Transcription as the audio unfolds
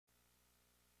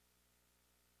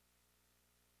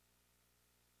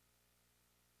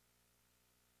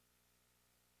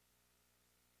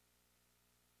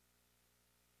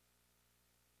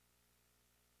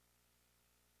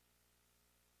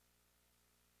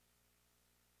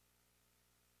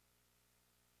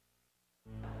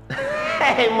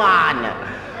Hey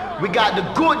man, we got the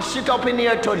good shit up in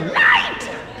here tonight.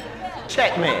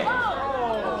 Check me.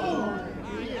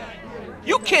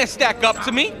 You can't stack up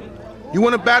to me. You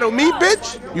wanna battle me,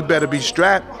 bitch? You better be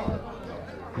strapped.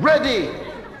 Ready,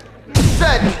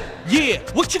 set. Yeah,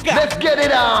 what you got? Let's get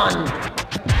it on.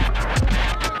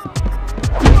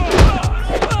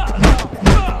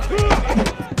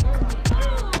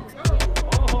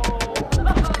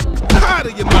 Out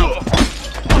of your mouth.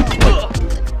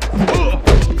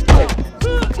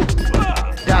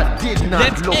 That did not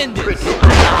Let's look end pretty. this.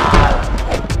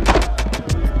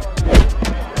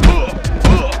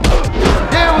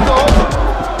 There we go.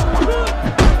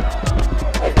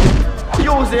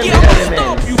 Using Yeah, the I'm gonna elements.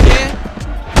 stomp you, man.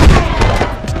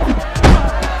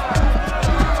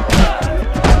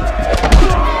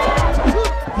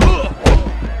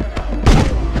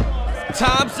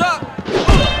 Time's up.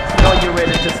 Now you're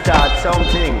ready to start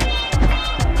something.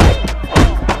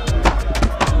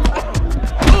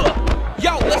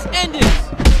 Yo, let's end this.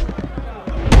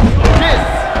 This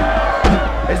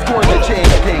is going to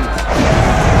change things.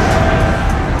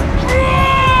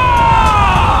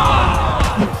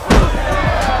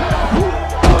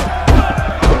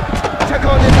 Check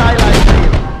out this highlight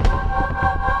reel.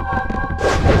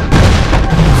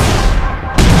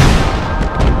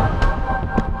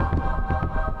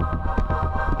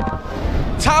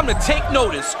 Time to take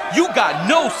notice. You got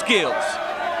no skills.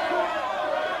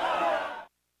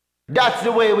 That's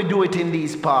the way we do it in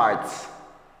these parts.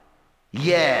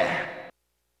 Yeah.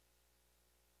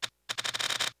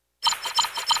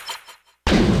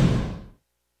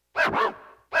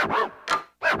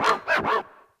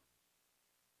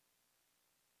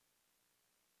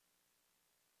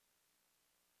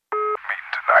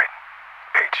 Meeting tonight,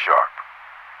 8 sharp.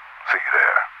 See you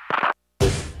there.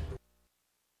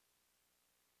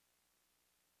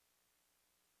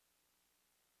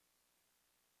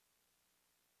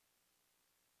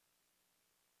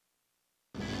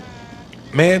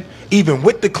 Man, even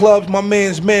with the clubs my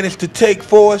man's managed to take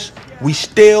for us, we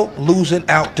still losing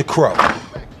out to Crow.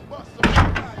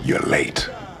 You're late.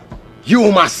 You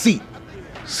on my seat.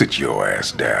 Sit your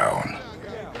ass down.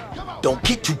 Don't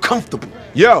get too comfortable.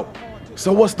 Yo,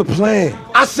 so what's the plan?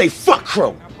 I say fuck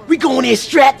Crow. We go in there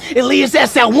strapped and lay his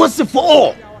ass out once and for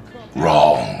all.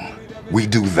 Wrong. We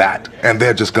do that, and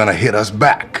they're just gonna hit us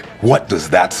back. What does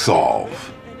that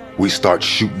solve? We start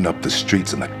shooting up the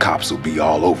streets and the cops will be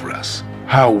all over us.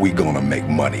 How are we gonna make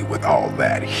money with all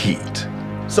that heat?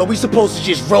 So we supposed to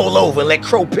just roll over and let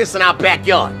Crow piss in our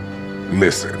backyard?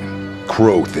 Listen,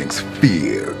 Crow thinks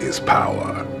fear is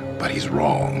power, but he's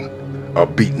wrong. A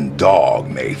beaten dog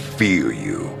may fear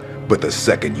you, but the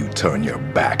second you turn your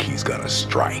back, he's gonna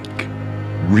strike.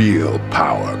 Real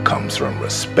power comes from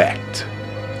respect.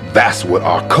 That's what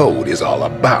our code is all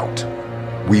about.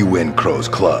 We win Crow's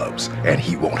clubs, and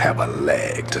he won't have a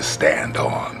leg to stand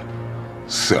on.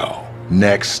 So,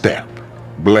 next step.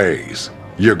 Blaze,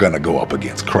 you're gonna go up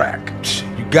against Crack.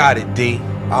 You got it, D.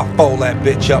 I'll fold that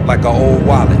bitch up like an old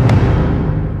wallet.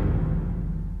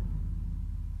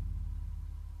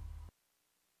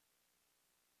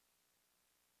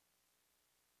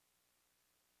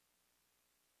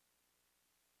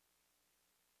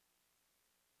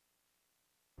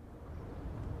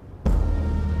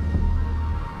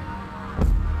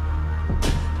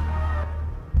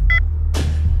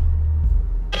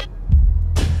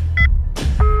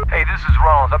 Hey, this is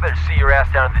Rollins. I better see your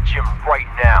ass down at the gym right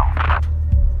now.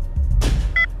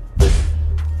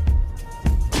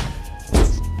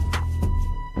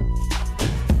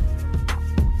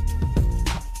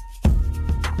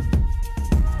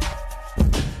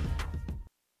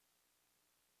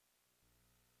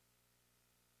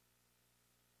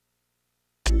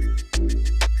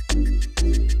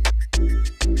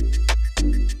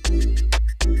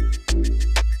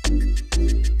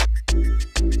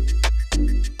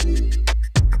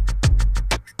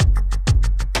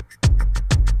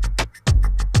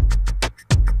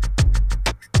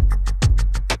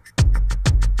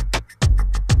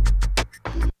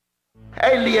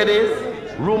 Hey ladies,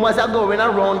 rumors are going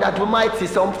around that we might see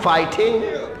some fighting.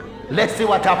 Let's see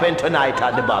what happened tonight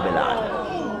at the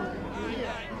Babylon.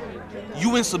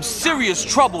 You in some serious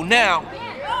trouble now.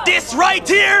 This right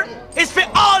here is for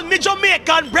all me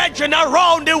Jamaican brethren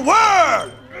around the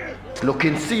world.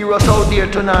 Looking serious out there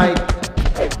tonight.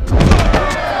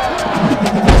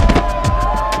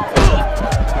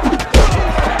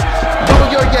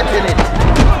 Now you're getting it.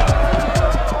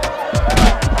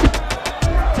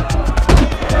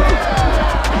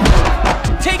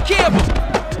 Take care of him.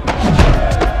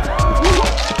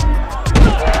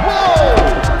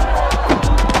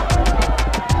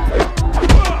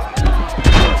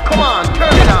 Come on, turn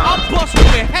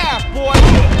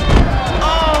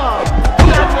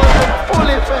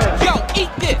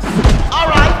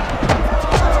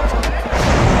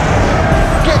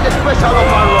get special up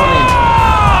and running.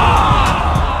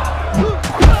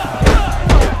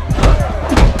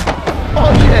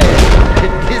 Oh yeah,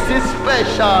 this is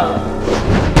special.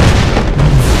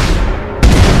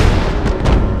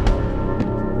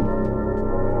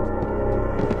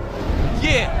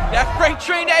 Yeah, that freight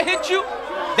train that hit you,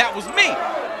 that was me.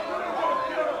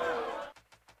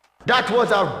 That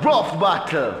was a rough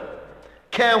battle.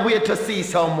 Can't wait to see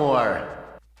some more.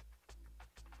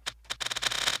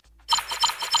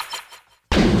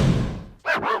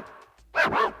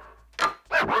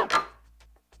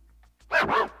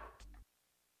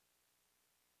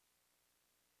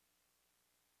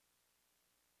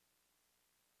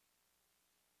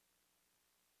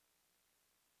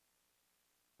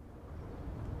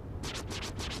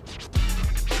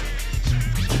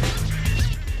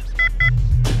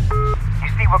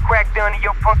 What crack done to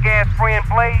your punk ass friend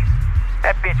Blaze?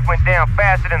 That bitch went down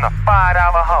faster than a $5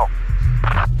 hoe.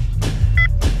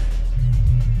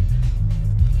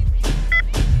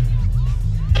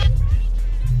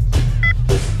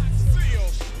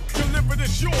 Deliver the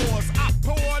shores. I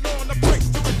poured on the brakes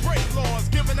to embrace laws.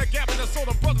 Giving a gap in the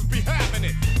soda brothers be having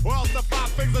it. Or else the 5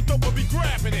 things of dope will be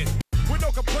grabbing it. With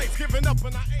no complaints, giving up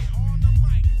and I ain't on the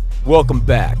mic. Welcome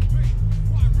back.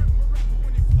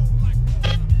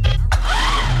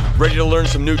 Ready to learn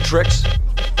some new tricks?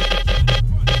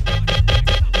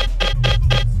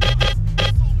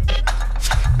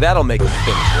 That'll make it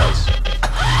think twice.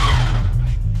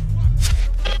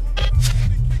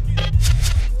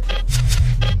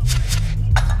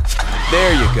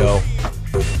 There you go.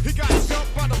 He got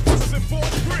jumped by the buses in Fort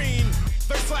Greene.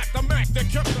 They slapped the Mac that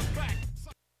kept us back.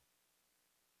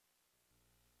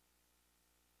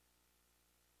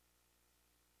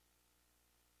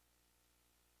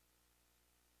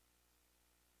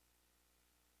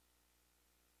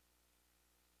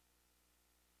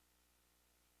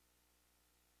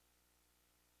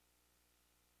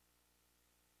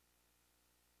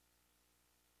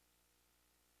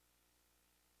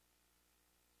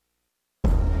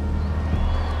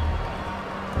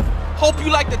 Hope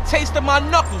you like the taste of my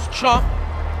knuckles, chump.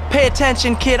 Pay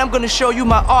attention, kid. I'm gonna show you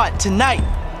my art tonight.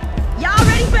 Y'all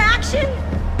ready for action?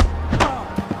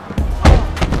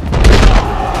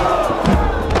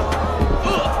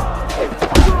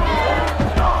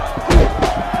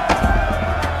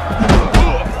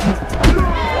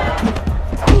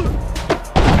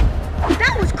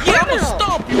 That was criminal. Yeah, I'ma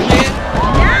stomp you, man.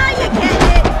 Now you get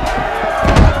it.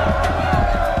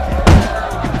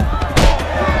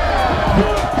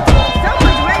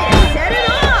 Someone's ready to set it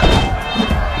off.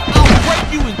 I'll break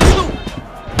you in two.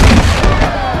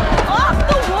 Off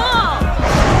the wall.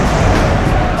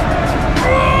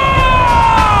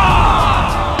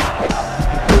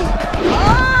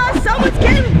 Oh, someone's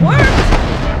getting worked.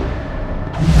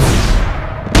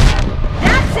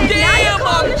 That's it. Now you're Damn,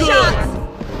 calling I'm the good. shots.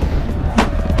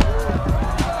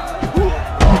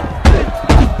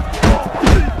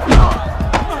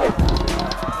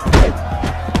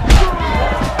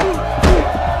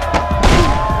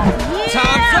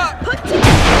 Time's up.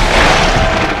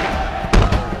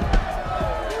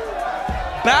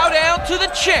 Bow down to the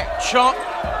champ, chump.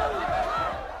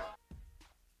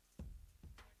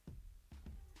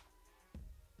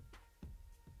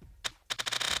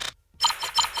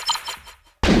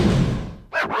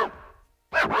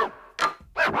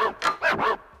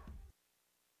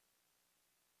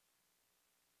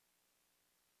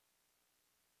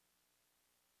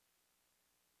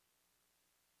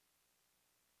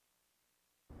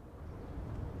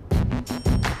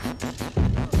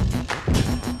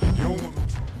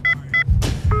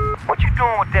 What you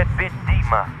doing with that bitch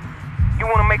D-Ma? You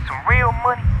wanna make some real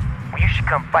money? Well, you should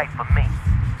come fight for me.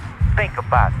 Think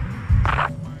about it.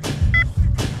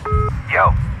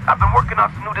 Yo, I've been working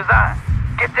on some new designs.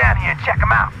 Get down here and check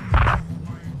them out.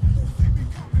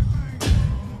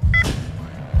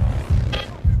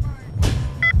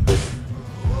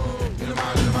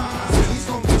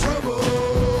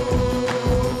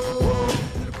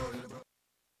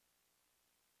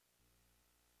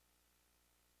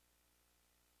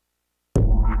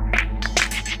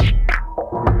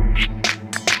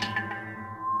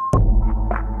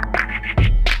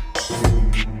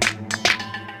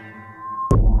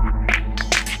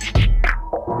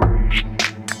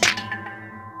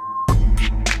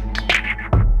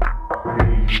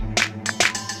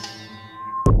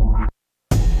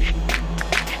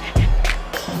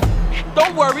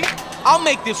 Don't worry, I'll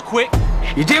make this quick.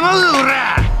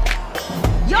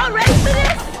 Y'all ready for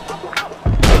this?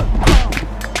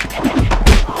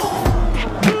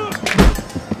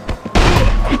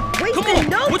 Come Wasting on,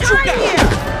 no what you time got? here.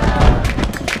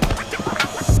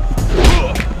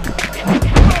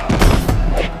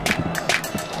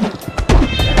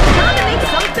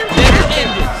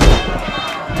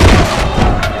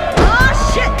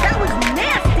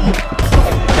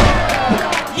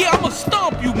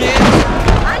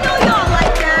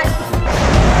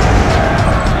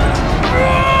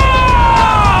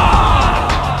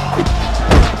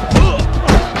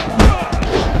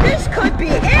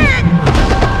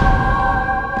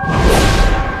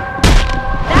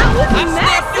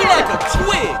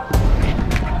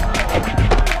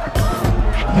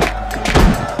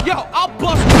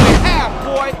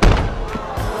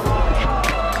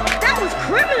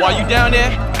 down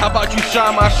there, how about you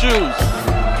shine my shoes?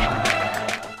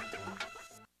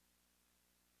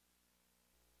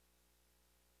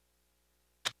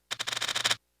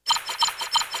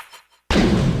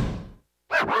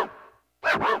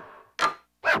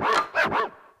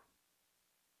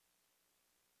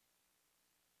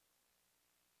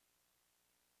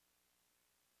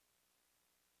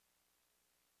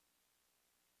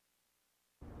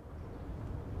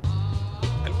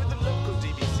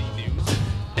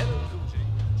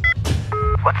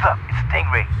 What's up? It's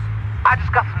Stingray. I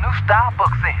just got some new style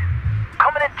books in.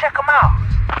 Come in and check them out.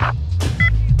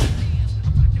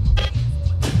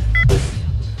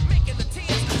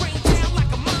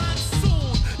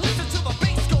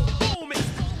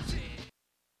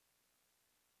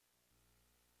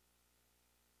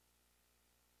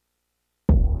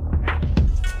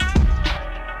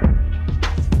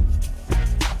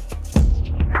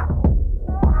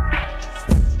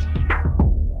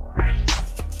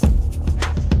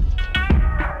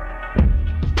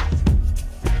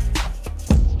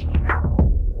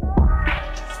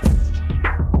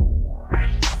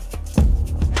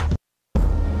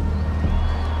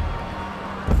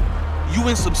 You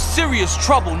in some serious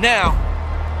trouble now.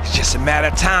 It's just a matter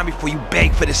of time before you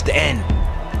beg for this to end.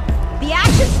 The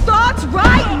action starts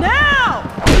right now!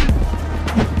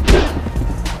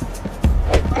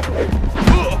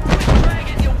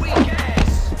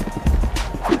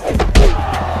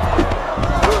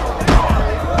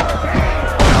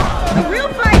 The real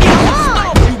fight is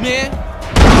on! You, man.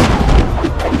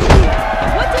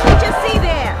 What did we just see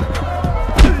there?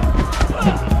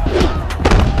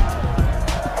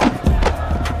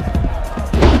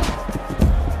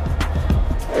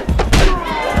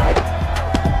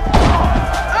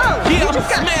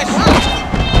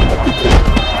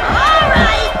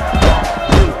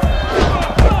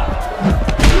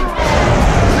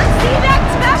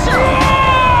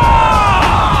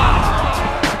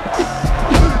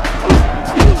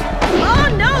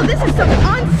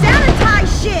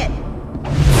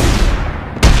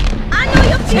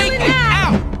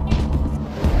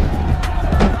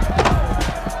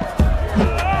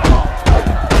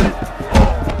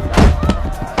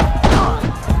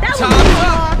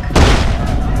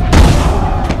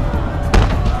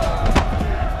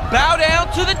 Bow down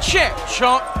to the champ,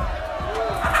 chump.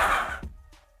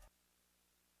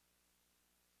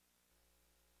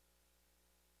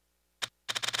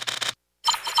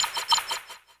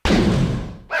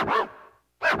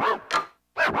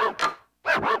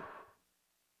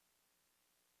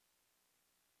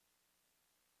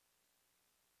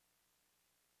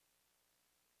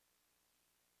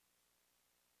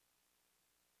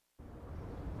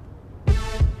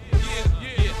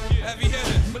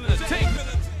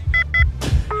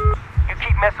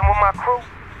 Messing with my crew,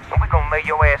 and we gonna lay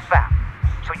your ass out.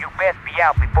 So you best be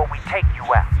out before we take you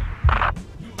out.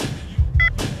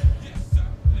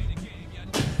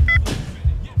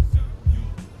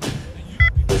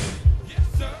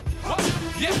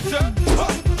 Yes, sir.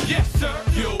 Yes, sir.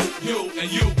 You,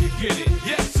 and you can get it.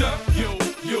 Yes, sir. You,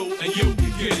 and you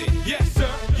can get it. Yes, sir.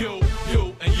 You,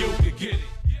 and you can get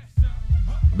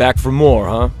it. Back for more,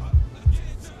 huh?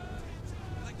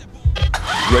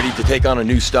 Ready to take on a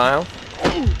new style?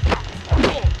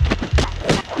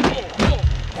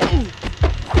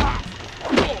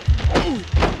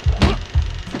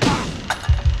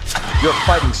 Your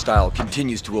fighting style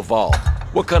continues to evolve.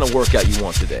 What kind of workout you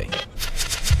want today?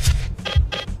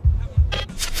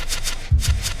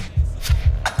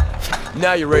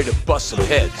 Now you're ready to bust some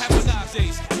heads.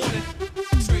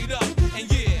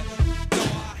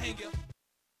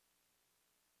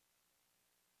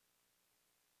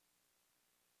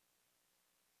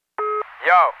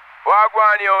 Yo,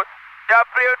 wagwan youth. You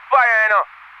play with fire, you know.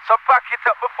 So pack it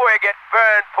up before you get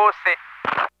burned, pussy.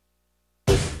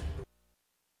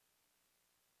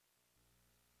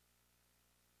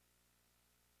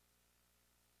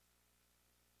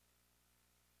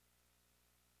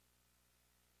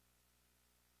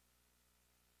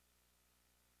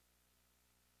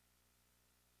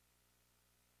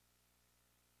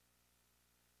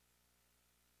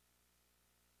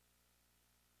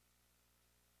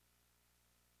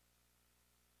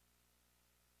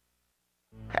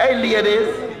 Hey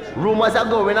ladies, rumors are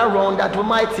going around that we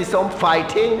might see some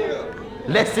fighting.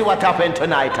 Let's see what happened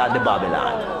tonight at the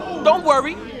Babylon. Don't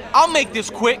worry, I'll make this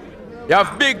quick. You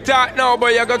have big talk now,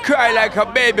 but you're gonna cry like a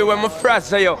baby when my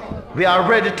frazzle you. We are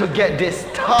ready to get this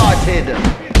started.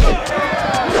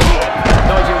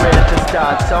 Now you ready to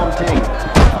start something?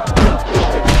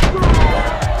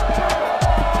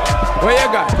 What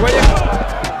you got? What you got?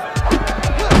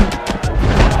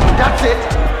 That's it.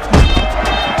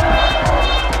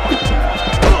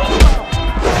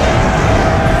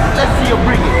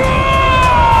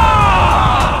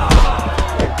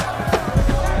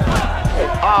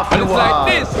 And it's like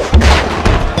this.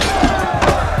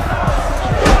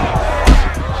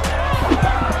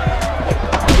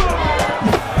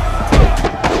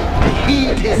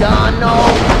 Heat is on now.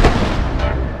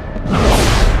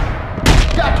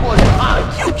 That was hot.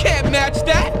 You can't match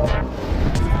that.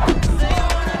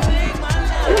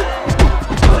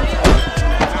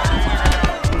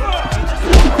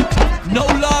 No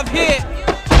love here.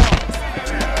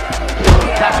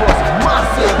 That was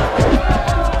massive.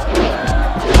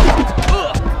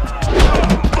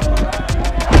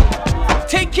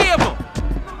 Take care of him.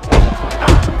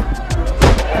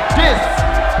 This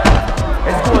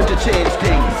is going to change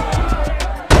things.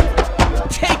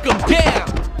 Take him down.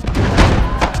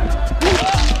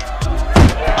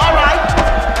 All right.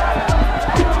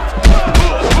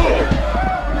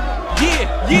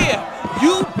 Yeah,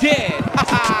 you dead.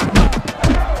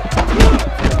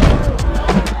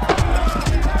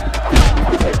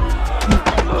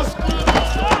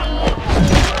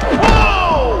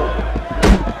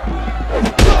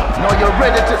 Now you're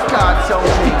ready to start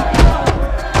something.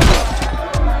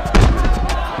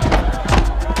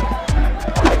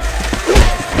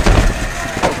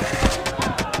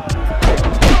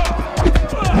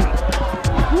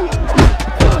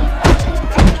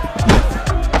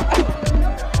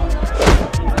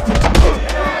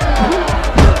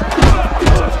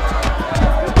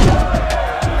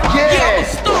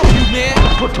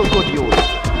 Put to good use.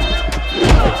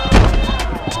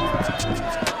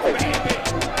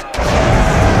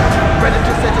 Ready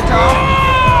to set it off?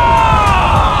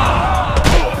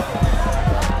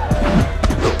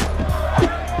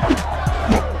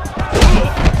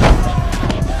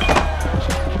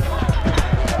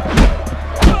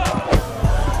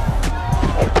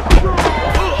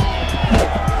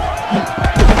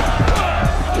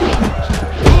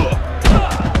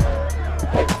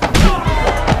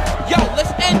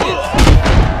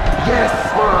 Yes,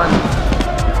 man.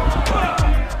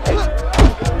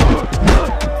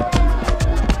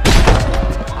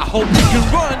 I hope you can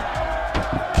run.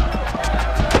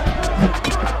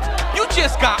 You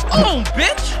just got owned,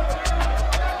 bitch.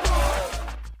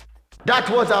 That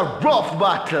was a rough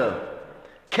battle.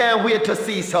 Can't wait to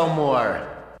see some more.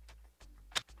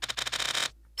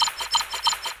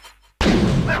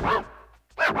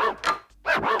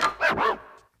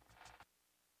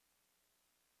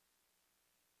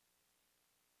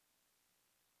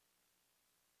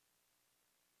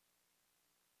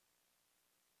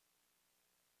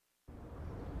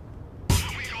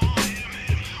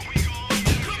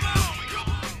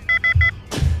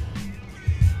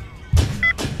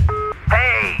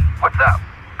 Hey, what's up?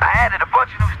 I added a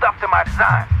bunch of new stuff to my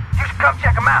design. You should come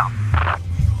check them out.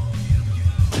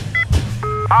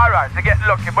 Alright, so get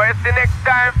lucky, but it's the next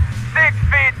time 6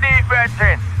 feet deep,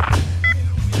 brethren.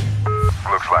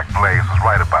 Looks like Blaze was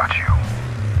right about you.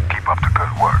 Keep up the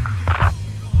good work.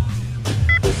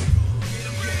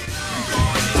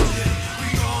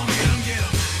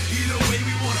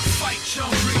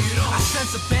 I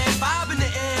sense a bad vibe in the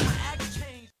air. My act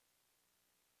changed.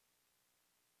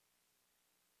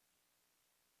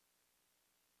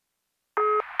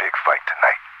 Big fight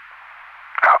tonight.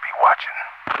 I'll be watching.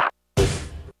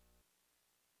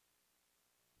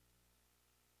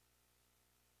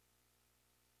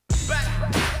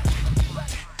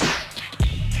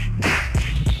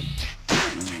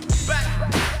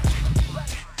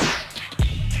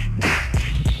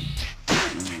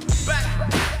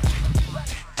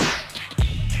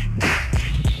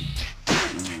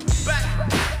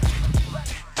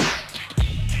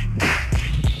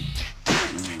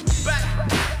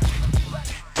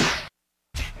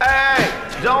 Hey,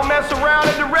 don't mess around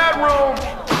in the red room.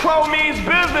 Crow means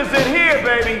business in here,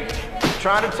 baby.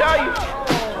 Trying to tell you.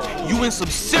 You in some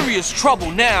serious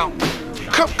trouble now.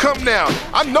 Come now.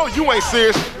 I know you ain't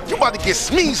serious. You about to get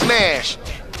smashed.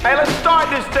 Hey, let's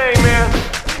start this thing, man.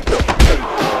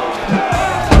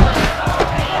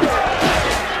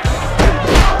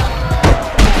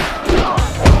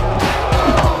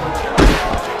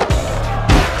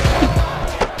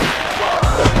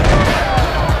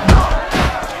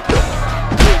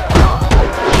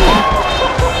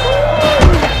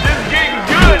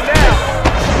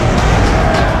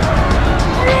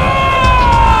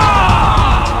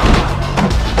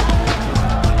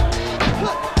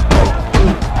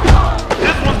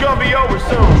 Be over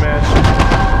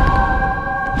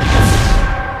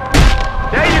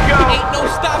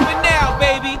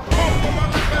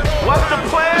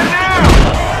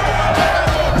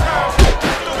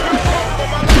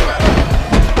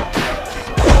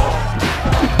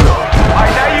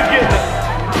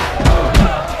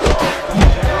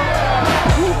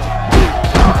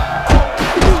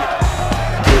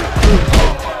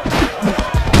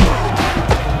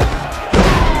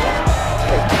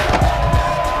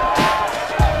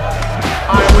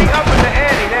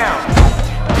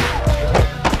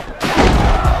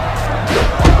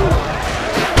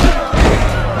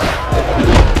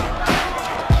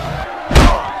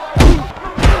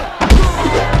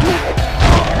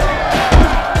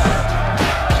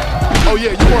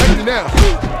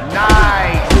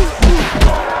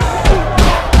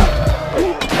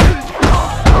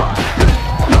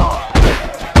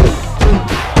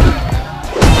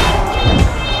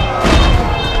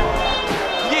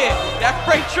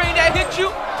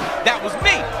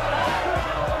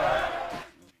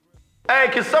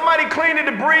somebody clean the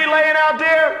debris laying out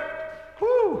there?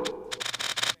 Whew.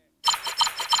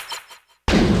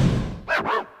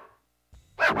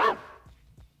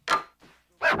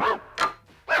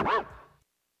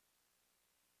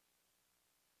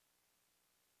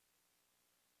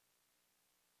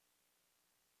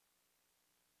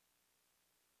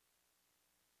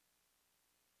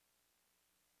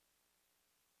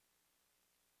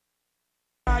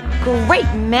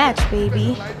 Great match,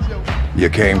 baby. You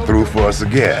came through for us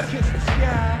again.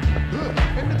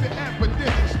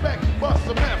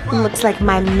 Looks like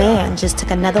my man just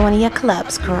took another one of your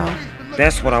clubs, girl.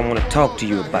 That's what I want to talk to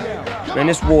you about. Man,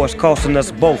 this war is costing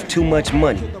us both too much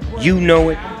money. You know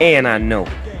it, and I know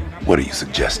it. What are you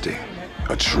suggesting?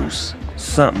 A truce?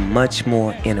 Something much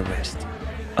more interesting.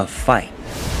 A fight.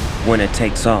 Winner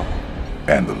takes all.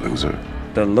 And the loser?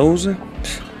 The loser?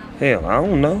 Hell, I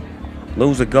don't know.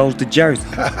 Loser goes to Jersey.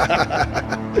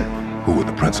 Who are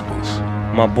the principals?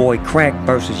 My boy Crack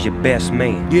versus your best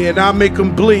man. Yeah, and I'll make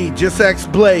him bleed. Just ask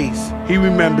Blaze. He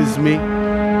remembers me.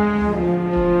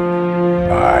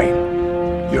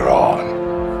 Alright, you're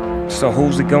on. So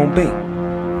who's it gonna be?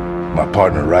 My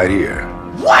partner right here.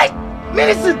 What? Man,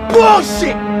 this is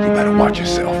bullshit! You better watch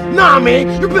yourself. Nah,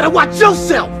 man, you better watch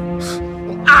yourself!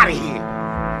 I'm out of here.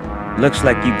 Looks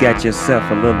like you got yourself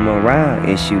a little morale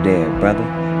issue there, brother.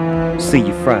 See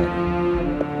you Friday.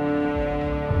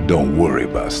 Don't worry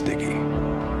about Sticky.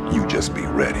 You just be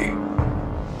ready.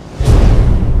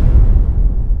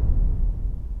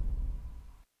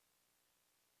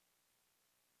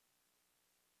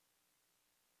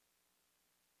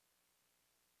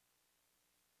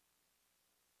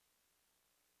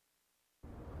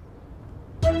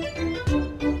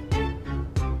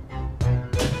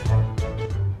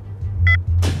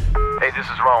 Hey, this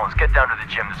is Rollins. Get down to the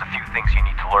gym. There's a few things you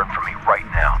need to learn from me right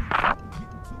now.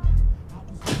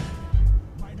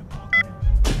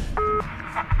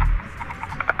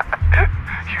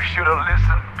 You should have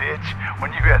listened, bitch,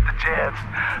 when you had the chance.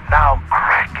 Now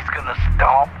Crack is gonna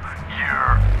stomp your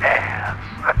ass.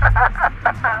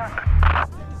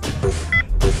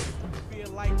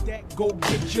 Feel like that? Go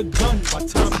get your gun. By the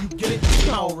time you get it,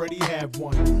 I already have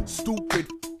one. Stupid.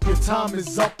 Your time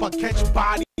is up. I catch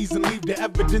bodies and leave the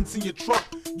evidence in your truck.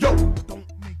 Yo, don't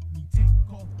make me take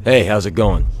off. Hey, how's it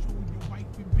going?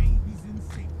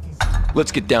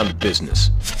 Let's get down to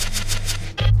business.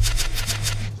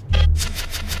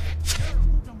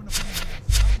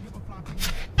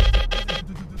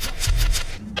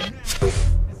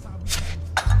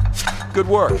 Good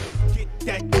work. Get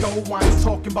that dough, I ain't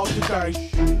talking about the dirt.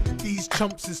 These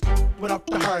chumps is without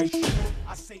the hurry.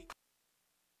 I say.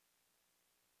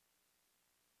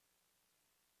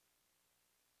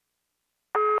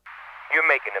 You're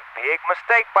making a big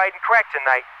mistake fighting Crack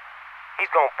tonight. He's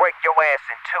gonna break your ass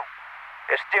in two.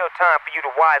 There's still time for you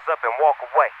to wise up and walk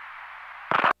away.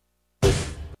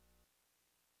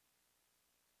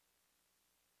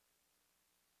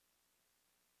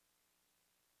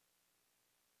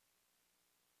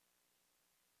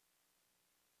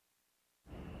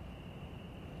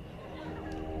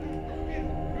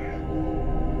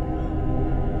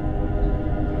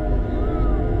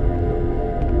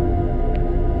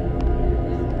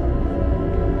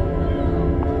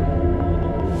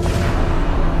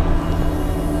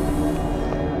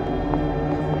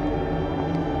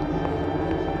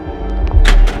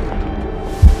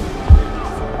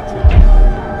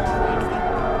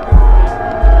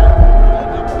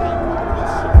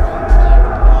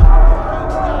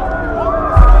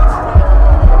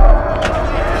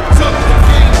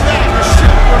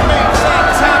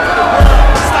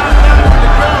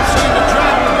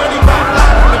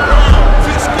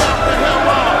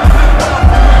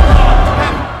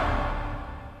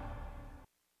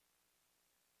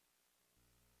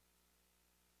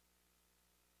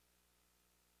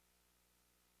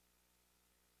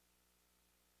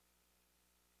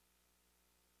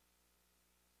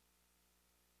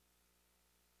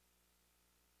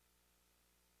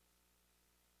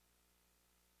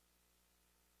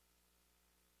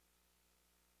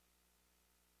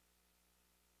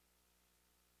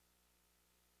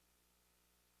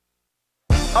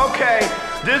 Okay,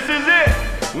 this is it.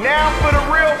 Now for the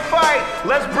real fight.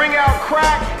 Let's bring out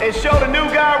Crack and show the new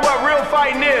guy what real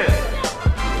fighting is.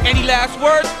 Any last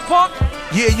words, punk?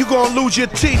 Yeah, you gonna lose your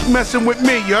teeth messing with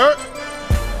me, you heard?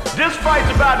 This fight's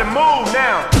about to move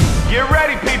now. Get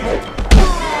ready, people.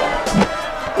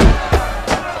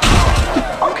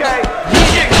 Okay, you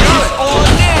get good. On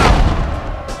now.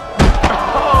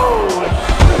 Oh,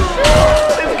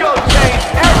 let's go change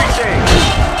everything.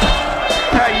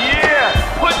 Yeah,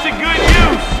 put to good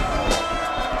use.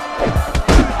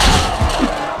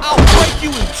 I'll break you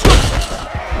in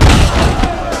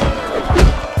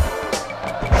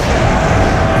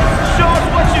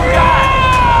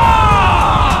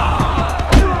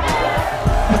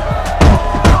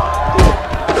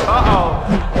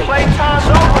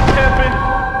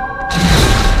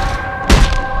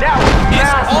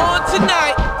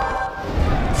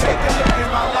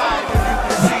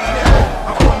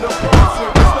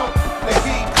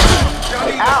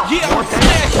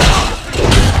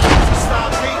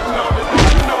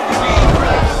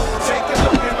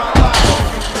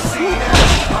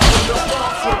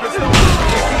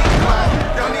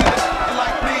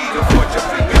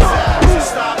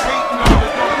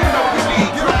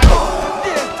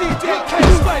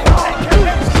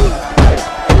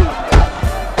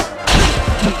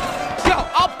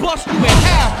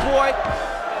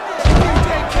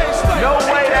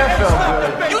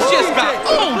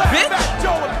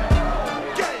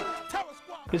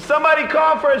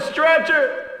for a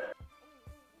stretcher?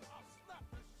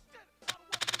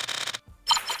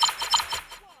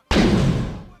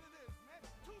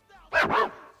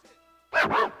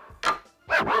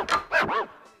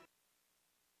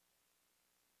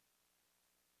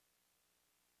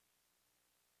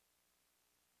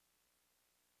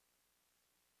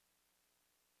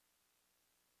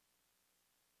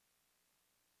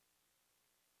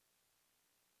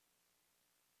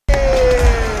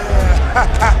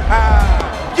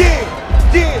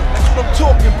 Yeah, that's what I'm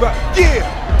talking about.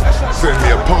 Yeah, Send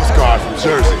me a postcard from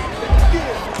Jersey.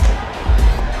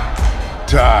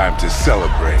 Time to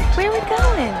celebrate. Where are we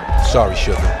going? Sorry,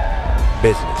 sugar.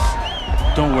 Business.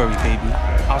 Don't worry, baby.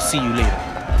 I'll see you later.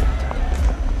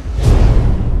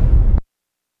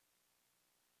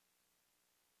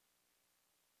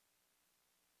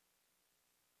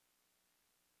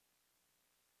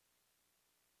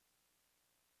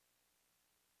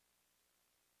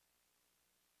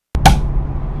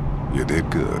 You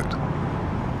did good.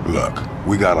 Look,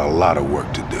 we got a lot of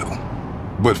work to do.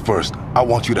 But first, I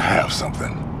want you to have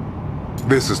something.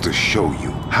 This is to show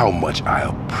you how much I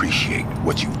appreciate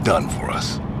what you've done for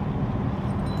us.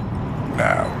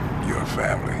 Now, your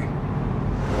family.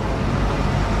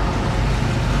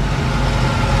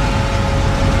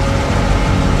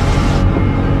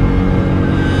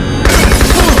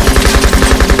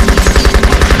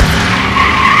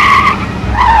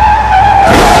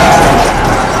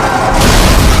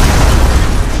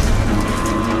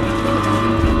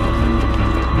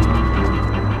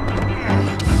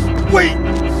 Wait!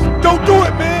 Don't do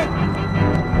it, man!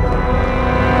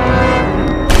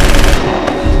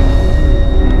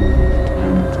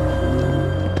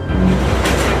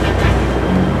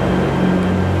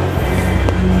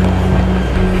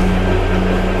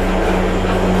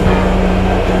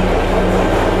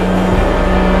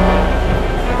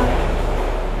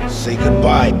 Say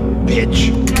goodbye,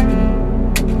 bitch.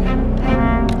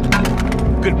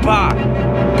 Goodbye,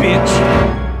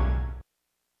 bitch.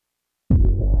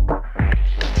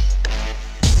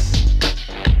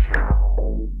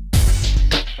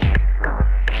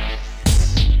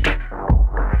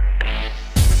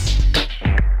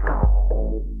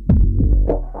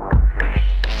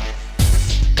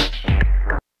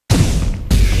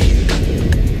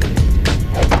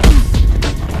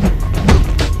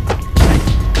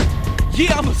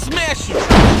 Yeah, I'ma smash you!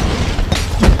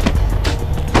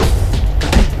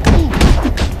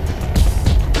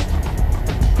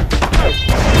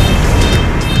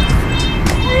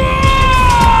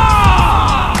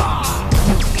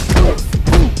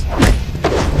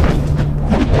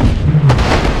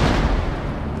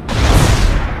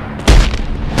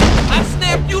 I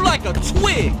snapped you like a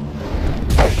twig!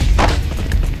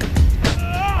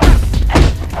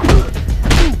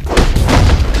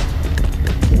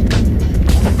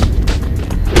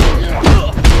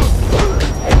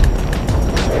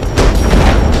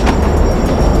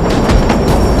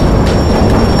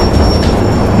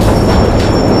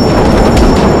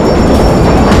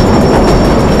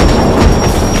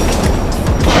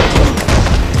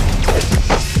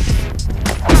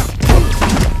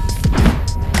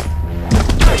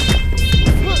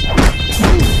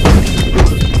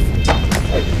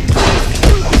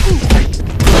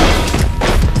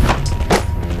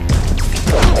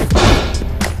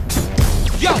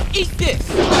 Yo, eat this!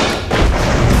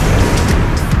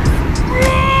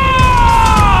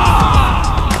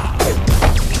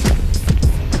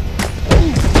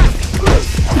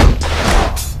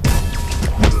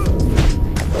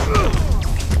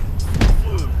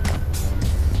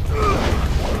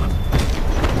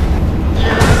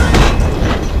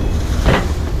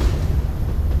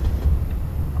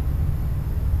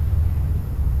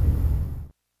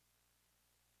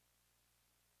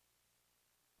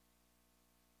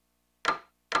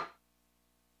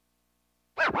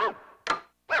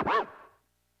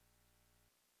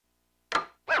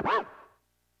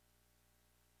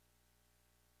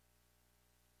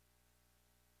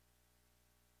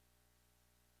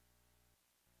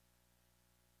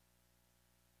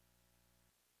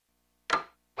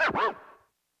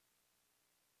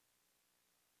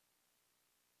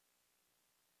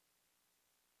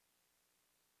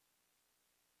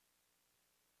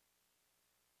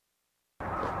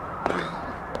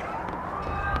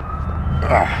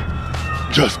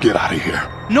 Just get out of here.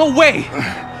 No way!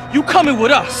 You coming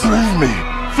with us! Leave me.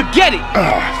 Forget it!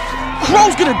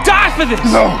 Crow's gonna die for this!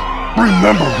 No,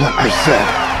 remember what I said.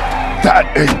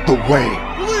 That ain't the way.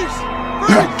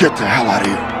 Now get the hell out of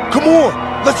here. Come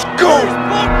on, let's go!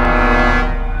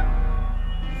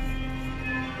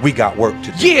 We got work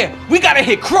to do. Yeah, we gotta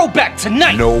hit Crow back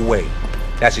tonight! No way.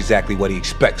 That's exactly what he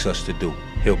expects us to do.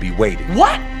 he'll be waiting.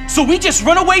 What? So we just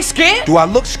run away scared? Do I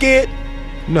look scared?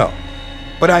 No.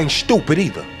 But I ain't stupid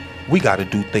either. We gotta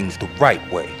do things the right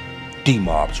way.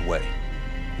 D-Mob's way.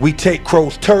 We take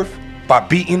Crow's turf by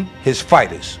beating his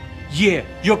fighters. Yeah,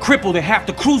 you're crippled and half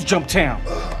the crews jump town.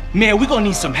 Man, we gonna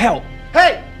need some help.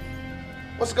 Hey!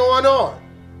 What's going on?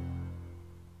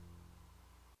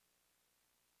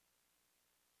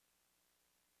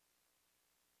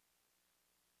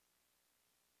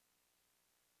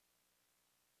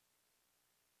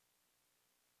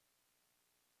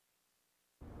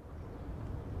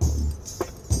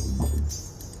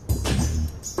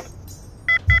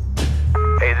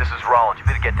 Hey, this is Rollins. You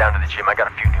better get down to the gym. I got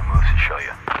a few new moves to show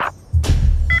you.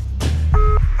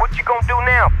 What you gonna do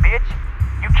now, bitch?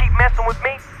 You keep messing with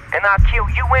me, and I'll kill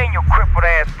you and your crippled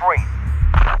ass friend.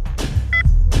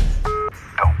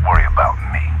 Don't worry about me.